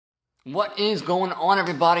What is going on,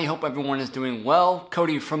 everybody? Hope everyone is doing well.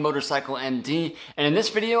 Cody from Motorcycle MD, and in this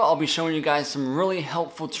video I'll be showing you guys some really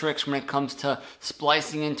helpful tricks when it comes to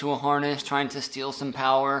splicing into a harness, trying to steal some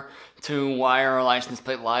power to wire a license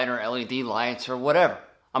plate light or LED lights or whatever.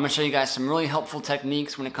 I'm going to show you guys some really helpful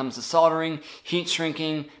techniques when it comes to soldering, heat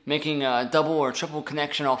shrinking, making a double or triple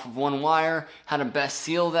connection off of one wire, how to best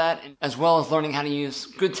seal that, as well as learning how to use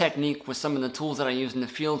good technique with some of the tools that I use in the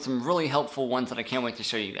field, some really helpful ones that I can't wait to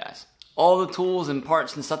show you guys. All the tools and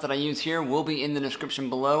parts and stuff that I use here will be in the description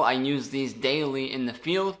below. I use these daily in the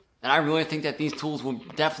field, and I really think that these tools will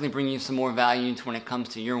definitely bring you some more value to when it comes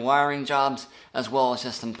to your wiring jobs, as well as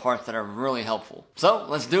just some parts that are really helpful. So,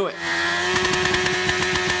 let's do it.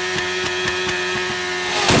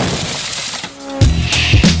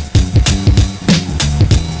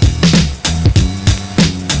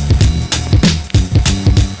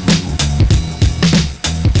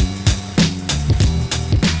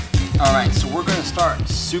 Alright, so we're going to start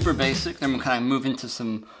super basic, then we'll kind of move into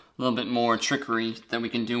some little bit more trickery that we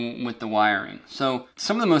can do with the wiring. So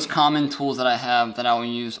some of the most common tools that I have that I will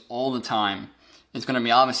use all the time is going to be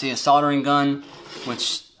obviously a soldering gun,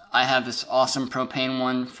 which I have this awesome propane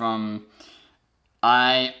one from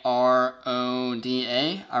IRODA,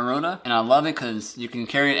 and I love it because you can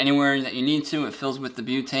carry it anywhere that you need to. It fills with the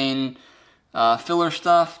butane filler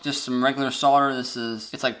stuff, just some regular solder. It's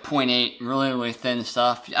like 0.8, really thin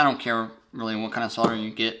stuff. I don't care really what kind of solder you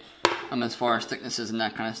get as far as thicknesses and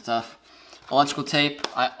that kind of stuff. Electrical tape,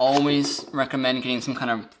 I always recommend getting some kind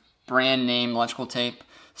of brand name electrical tape.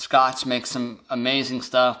 Scotch makes some amazing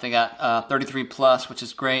stuff. They got 33 plus, which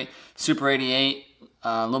is great. Super 88,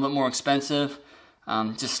 a little bit more expensive.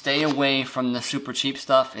 Just stay away from the super cheap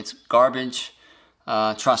stuff. It's garbage.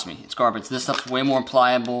 Trust me, it's garbage. This stuff's way more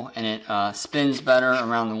pliable, and it spins better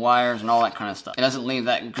around the wires and all that kind of stuff. It doesn't leave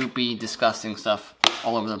that goopy, disgusting stuff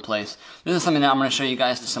all over the place. This is something that I'm going to show you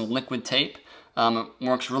guys, some liquid tape. It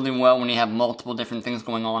works really well when you have multiple different things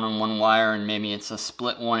going on one wire, and maybe it's a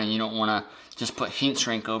split one and you don't want to just put heat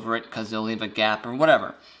shrink over it because they'll leave a gap or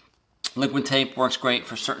whatever. Liquid tape works great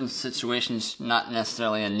for certain situations, not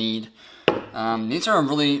necessarily a need. These are a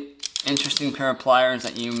really interesting pair of pliers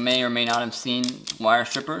that you may or may not have seen, wire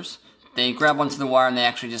strippers. They grab onto the wire and they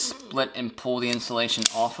actually just split and pull the insulation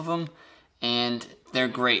off of them, and they're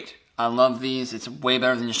great. I love these. It's way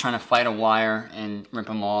better than just trying to fight a wire and rip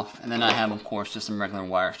them off. And then I have, of course, just some regular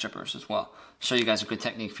wire strippers as well. I'll show you guys a good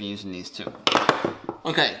technique for using these too.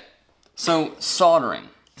 Okay, so soldering.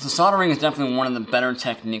 So soldering is definitely one of the better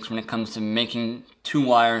techniques when it comes to making two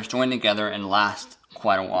wires join together and last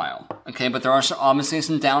quite a while. Okay, but there are obviously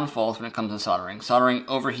some downfalls when it comes to soldering. Soldering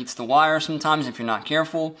overheats the wire sometimes if you're not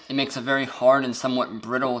careful. It makes a very hard and somewhat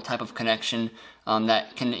brittle type of connection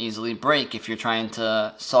that can easily break if you're trying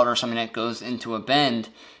to solder something that goes into a bend.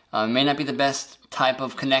 It may not be the best type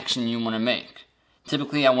of connection you want to make.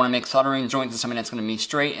 Typically, I want to make soldering joints in something that's going to be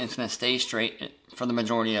straight and it's going to stay straight for the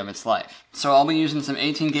majority of its life. So I'll be using some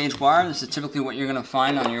 18 gauge wire. This is typically what you're going to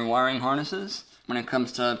find on your wiring harnesses when it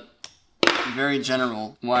comes to very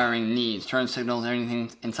general wiring needs, turn signals,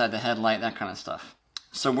 anything inside the headlight, that kind of stuff.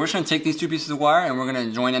 So we're just going to take these two pieces of wire and we're going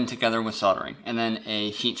to join them together with soldering and then a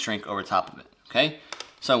heat shrink over top of it. Okay,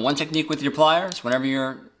 so one technique with your pliers, whenever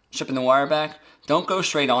you're stripping the wire back, don't go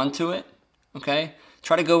straight onto it. Okay,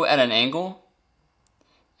 try to go at an angle,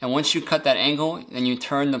 and once you cut that angle, then you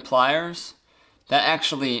turn the pliers. That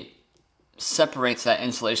actually separates that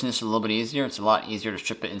insulation just a little bit easier. It's a lot easier to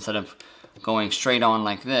strip it instead of going straight on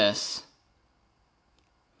like this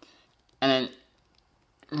and then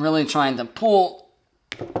really trying to pull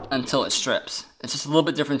until it strips. It's just a little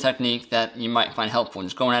bit different technique that you might find helpful.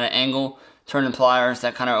 Just going at an angle, turn the pliers,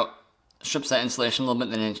 that kind of strips that insulation a little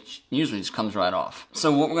bit, then it usually just comes right off.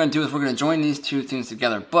 So what we're going to do is we're going to join these two things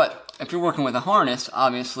together. But if you're working with a harness,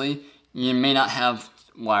 obviously, you may not have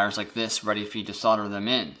wires like this ready for you to solder them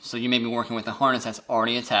in. So you may be working with a harness that's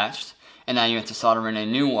already attached, and now you have to solder in a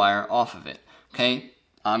new wire off of it. Okay?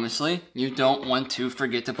 Obviously, you don't want to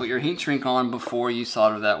forget to put your heat shrink on before you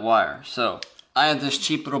solder that wire. So I have this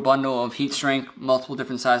cheap little bundle of heat shrink, multiple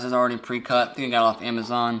different sizes already pre-cut. I think I got it off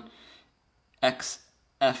Amazon.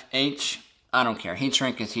 XFH. I don't care. Heat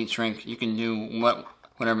shrink is heat shrink. You can do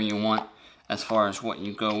whatever you want as far as what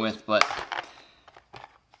you go with, but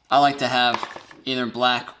I like to have either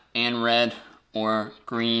black and red or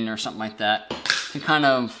green or something like that to kind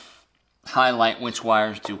of highlight which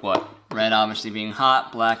wires do what. Red obviously being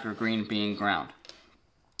hot, black or green being ground.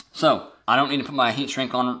 So I don't need to put my heat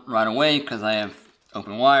shrink on right away because I have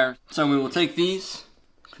open wire. So we will take these,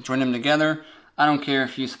 join them together. I don't care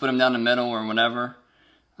if you split them down the middle or whatever.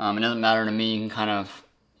 It doesn't matter to me.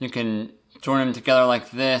 You can join them together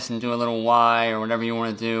like this and do a little Y or whatever you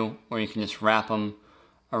want to do, or you can just wrap them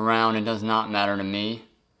around. It does not matter to me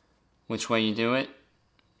which way you do it.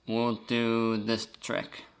 We'll do this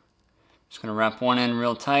trick. Just going to wrap one end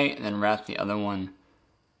real tight and then wrap the other one,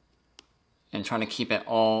 and trying to keep it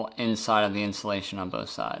all inside of the insulation on both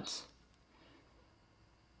sides.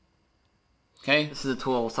 Okay, this is the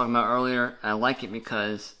tool I was talking about earlier. I like it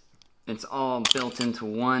because it's all built into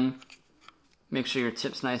one. Make sure your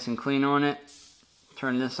tip's nice and clean on it.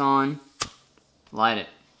 Turn this on, light it.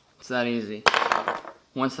 It's that easy.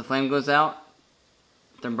 Once the flame goes out,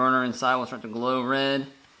 the burner inside will start to glow red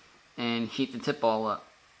and heat the tip all up.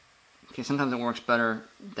 Okay, sometimes it works better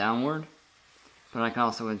downward, but I can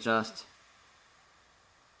also adjust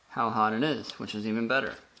how hot it is, which is even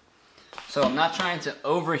better. So I'm not trying to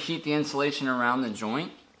overheat the insulation around the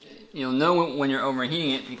joint. You'll know when you're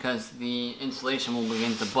overheating it because the insulation will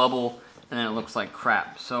begin to bubble and then it looks like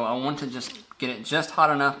crap. So I want to just get it just hot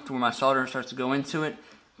enough to where my solder starts to go into it,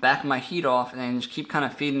 back my heat off, and then just keep kind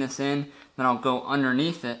of feeding this in. Then I'll go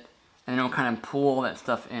underneath it and then it'll kind of pull all that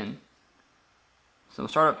stuff in. So we'll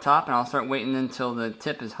start up top and I'll start waiting until the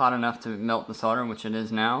tip is hot enough to melt the solder, which it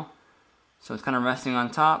is now. So it's kind of resting on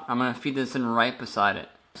top. I'm going to feed this in right beside it.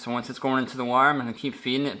 So once it's going into the wire, I'm going to keep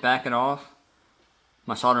feeding it, back it off.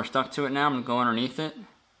 My solder stuck to it now. I'm going to go underneath it.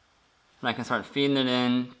 And I can start feeding it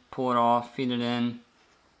in, pull it off, feed it in. And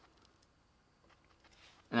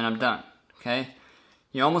then I'm done. Okay?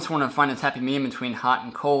 You almost want to find this happy medium between hot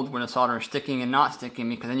and cold where the solder is sticking and not sticking,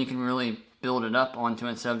 because then you can really build it up onto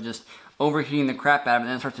it instead of just overheating the crap out of it and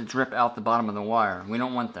then it starts to drip out the bottom of the wire. We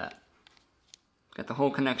don't want that. Got the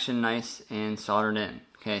whole connection nice and soldered in.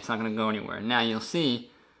 Okay, it's not going to go anywhere. Now you'll see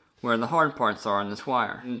where the hard parts are on this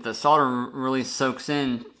wire. The solder really soaks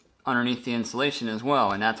in underneath the insulation as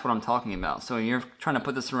well, and that's what I'm talking about. So you're trying to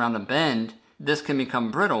put this around the bend, this can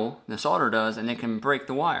become brittle, the solder does, and it can break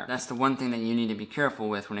the wire. That's the one thing that you need to be careful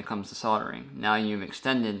with when it comes to soldering. Now you've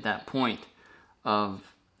extended that point of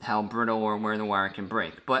how brittle or where the wire can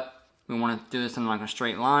break. But we want to do this in like a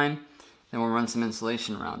straight line, then we'll run some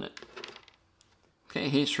insulation around it. Okay,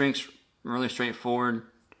 heat shrink's really straightforward.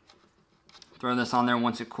 Throw this on there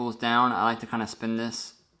once it cools down. I like to kind of spin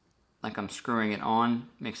this like I'm screwing it on.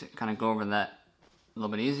 Makes it kind of go over that a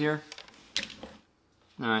little bit easier.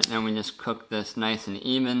 Alright, then we just cook this nice and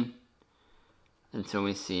even until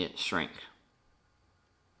we see it shrink.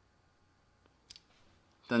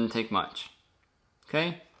 Doesn't take much.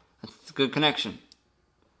 Okay, that's a good connection.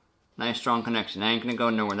 Nice strong connection. That ain't gonna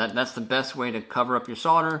go nowhere. That's the best way to cover up your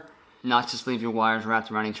solder, not just leave your wires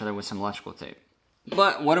wrapped around each other with some electrical tape.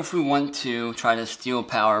 But what if we want to try to steal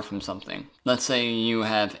power from something? Let's say you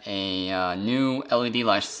have a new LED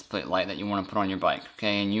license plate light that you want to put on your bike,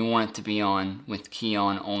 okay, and you want it to be on with key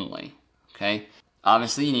on only, okay?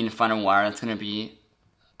 Obviously you need to find a wire that's going to be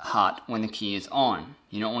hot when the key is on.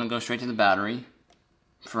 You don't want to go straight to the battery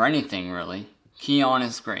for anything really. Key on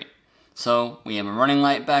is great. So we have a running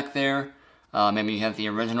light back there. Maybe you have the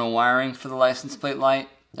original wiring for the license plate light.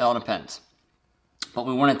 It all depends. But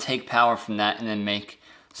we want to take power from that and then make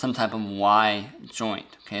some type of Y joint.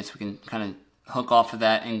 Okay, so we can kind of hook off of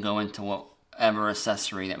that and go into whatever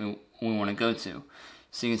accessory that we want to go to.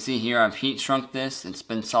 So you can see here I've heat shrunk this. It's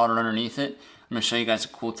been soldered underneath it. I'm going to show you guys a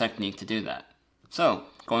cool technique to do that. So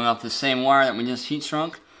going off the same wire that we just heat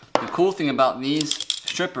shrunk, the cool thing about these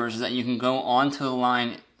strippers is that you can go onto the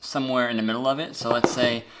line somewhere in the middle of it. So let's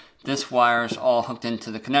say this wire is all hooked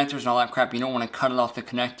into the connectors and all that crap. You don't want to cut it off the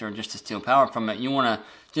connector just to steal power from it. You want to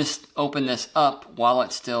just open this up while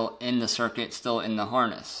it's still in the circuit, still in the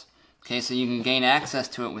harness. Okay, so you can gain access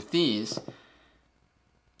to it with these.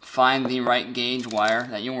 Find the right gauge wire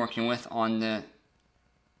that you're working with on the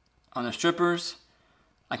strippers.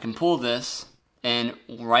 I can pull this, and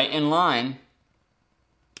right in line,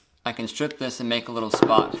 I can strip this and make a little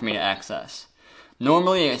spot for me to access.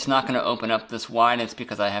 Normally it's not going to open up this wide, it's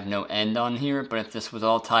because I have no end on here, but if this was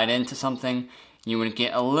all tied into something, you would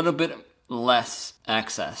get a little bit less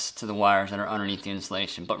access to the wires that are underneath the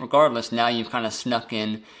insulation. But regardless, now you've kind of snuck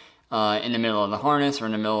in the middle of the harness or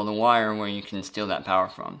in the middle of the wire where you can steal that power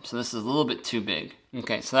from. So this is a little bit too big.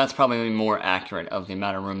 Okay, so that's probably more accurate of the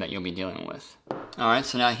amount of room that you'll be dealing with. Alright,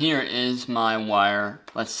 so now here is my wire,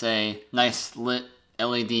 let's say nice lit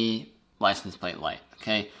LED license plate light,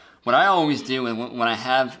 okay? What I always do is when I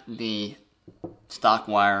have the stock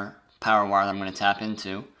wire, power wire that I'm going to tap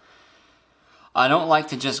into, I don't like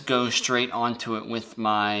to just go straight onto it with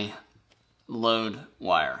my load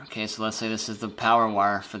wire. Okay, so let's say this is the power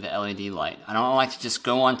wire for the LED light. I don't like to just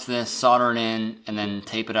go onto this, solder it in, and then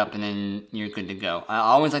tape it up and then you're good to go. I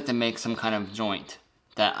always like to make some kind of joint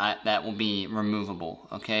that will be removable,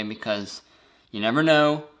 okay, because You never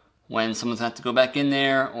know when someone's going to have to go back in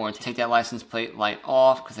there or take that license plate light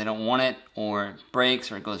off because they don't want it, or it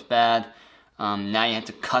breaks or it goes bad. Now you have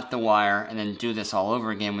to cut the wire and then do this all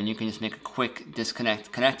over again when you can just make a quick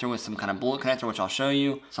disconnect connector with some kind of bullet connector, which I'll show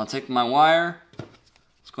you. So I'll take my wire,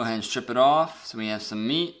 let's go ahead and strip it off so we have some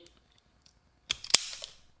meat.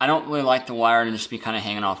 I don't really like the wire to just be kind of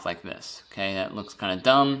hanging off like this, okay? That looks kind of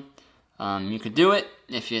dumb. You could do it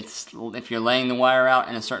if you're laying the wire out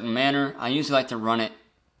in a certain manner. I usually like to run it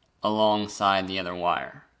alongside the other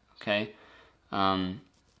wire, okay? And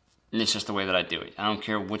it's just the way that I do it. I don't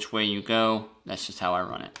care which way you go, that's just how I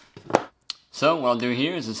run it. So what I'll do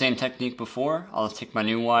here is the same technique before. I'll take my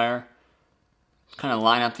new wire, kind of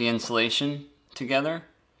line up the insulation together,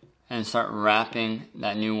 and start wrapping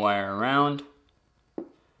that new wire around.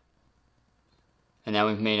 And now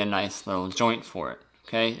we've made a nice little joint for it.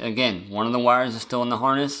 Okay, again, one of the wires is still in the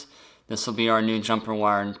harness. This will be our new jumper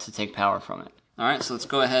wire to take power from it. Alright, so let's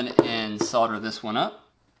go ahead and solder this one up.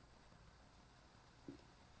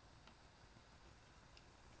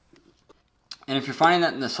 And if you're finding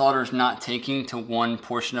that the solder is not taking to one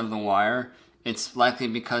portion of the wire, it's likely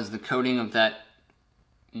because the coating of that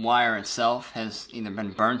wire itself has either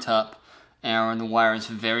been burnt up or the wire is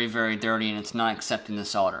very, very dirty and it's not accepting the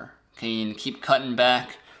solder. Okay, you need to keep cutting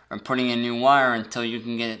back or putting in new wire until you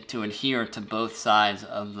can get it to adhere to both sides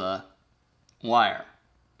of the wire,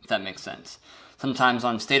 if that makes sense. Sometimes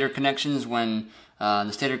on stator connections, when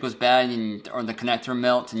the stator goes bad or the connector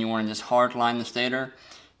melts and you want to just hard line the stator,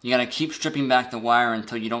 you got to keep stripping back the wire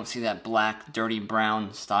until you don't see that black, dirty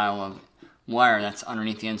brown style of wire that's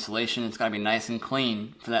underneath the insulation. It's got to be nice and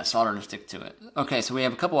clean for that solder to stick to it. Okay, so we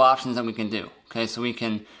have a couple options that we can do. Okay, so we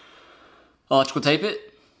can electrical tape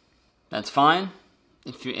it. That's fine.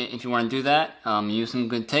 If you want to do that, use some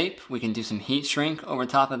good tape. We can do some heat shrink over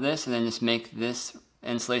top of this and then just make this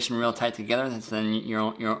insulation real tight together. Then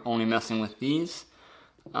you're only messing with these.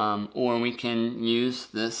 Or we can use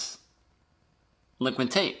this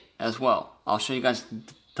liquid tape as well. I'll show you guys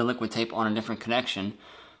the liquid tape on a different connection.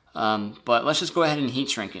 But let's just go ahead and heat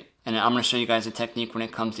shrink it. And I'm going to show you guys a technique when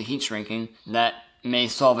it comes to heat shrinking that may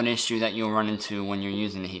solve an issue that you'll run into when you're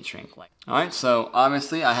using the heat shrink. Alright, so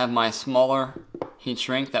obviously I have my smaller heat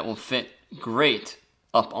shrink that will fit great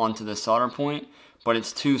up onto the solder point, but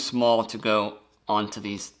it's too small to go onto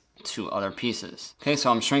these two other pieces. Okay,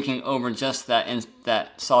 so I'm shrinking over just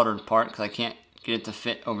that soldered part because I can't get it to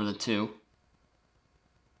fit over the two.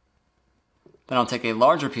 Then I'll take a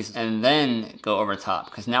larger piece and then go over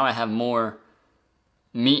top because now I have more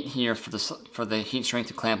meat here for the heat shrink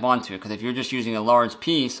to clamp onto. Because if you're just using a large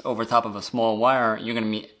piece over top of a small wire, you're going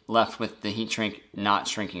to be left with the heat shrink not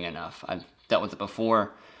shrinking enough. I've dealt with it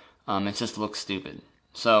before. It just looks stupid.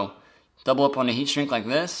 So double up on the heat shrink like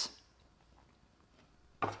this.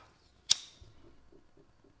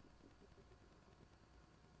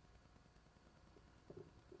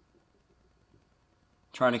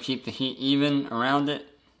 Try to keep the heat even around it.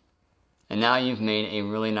 And now you've made a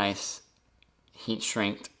really nice heat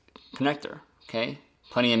shrinked connector. Okay,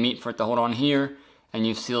 plenty of meat for it to hold on here, and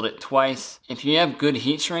you've sealed it twice. If you have good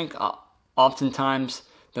heat shrink, oftentimes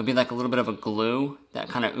there'll be like a little bit of a glue that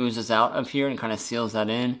kind of oozes out of here and kind of seals that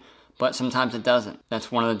in, but sometimes it doesn't.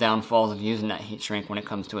 That's one of the downfalls of using that heat shrink when it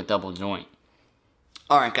comes to a double joint.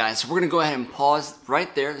 Alright guys, so we're going to go ahead and pause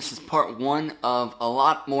right there. This is part one of a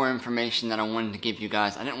lot more information that I wanted to give you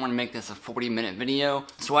guys. I didn't want to make this a 40-minute video,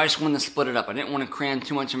 so I just wanted to split it up. I didn't want to cram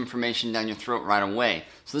too much information down your throat right away.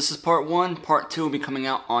 So this is part one. Part two will be coming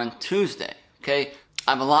out on Tuesday, okay?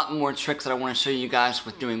 I have a lot more tricks that I want to show you guys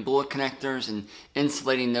with doing bullet connectors and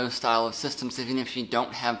insulating those style of systems, even if you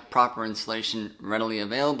don't have proper insulation readily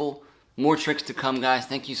available. More tricks to come, guys.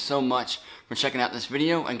 Thank you so much for checking out this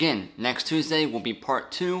video. Again, next Tuesday will be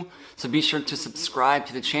part two, so be sure to subscribe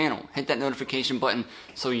to the channel. Hit that notification button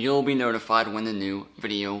so you'll be notified when the new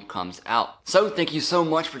video comes out. So thank you so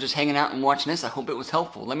much for just hanging out and watching this. I hope it was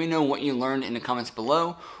helpful. Let me know what you learned in the comments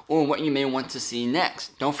below or what you may want to see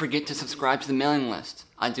next. Don't forget to subscribe to the mailing list.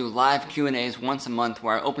 I do live Q&As once a month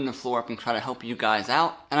where I open the floor up and try to help you guys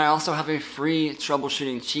out. And I also have a free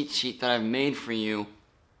troubleshooting cheat sheet that I've made for you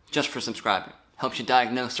just for subscribing. Helps you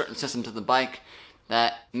diagnose certain systems of the bike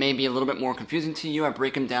that may be a little bit more confusing to you. I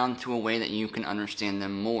break them down to a way that you can understand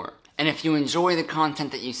them more. And if you enjoy the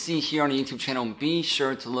content that you see here on the YouTube channel, be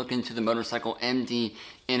sure to look into the Motorcycle MD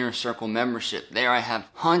Inner Circle membership. There I have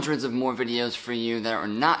hundreds of more videos for you that are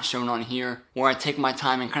not shown on here, where I take my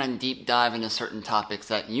time and kind of deep dive into certain topics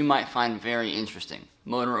that you might find very interesting.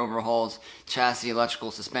 motor overhauls, chassis,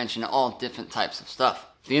 electrical, suspension, all different types of stuff.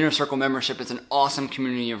 The Inner Circle membership is an awesome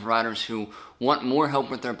community of riders who want more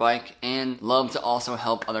help with their bike and love to also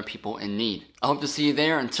help other people in need. I hope to see you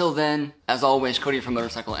there. Until then, as always, Cody from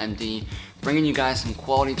Motorcycle MD, bringing you guys some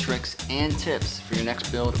quality tricks and tips for your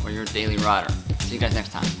next build or your daily rider. See you guys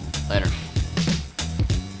next time. Later.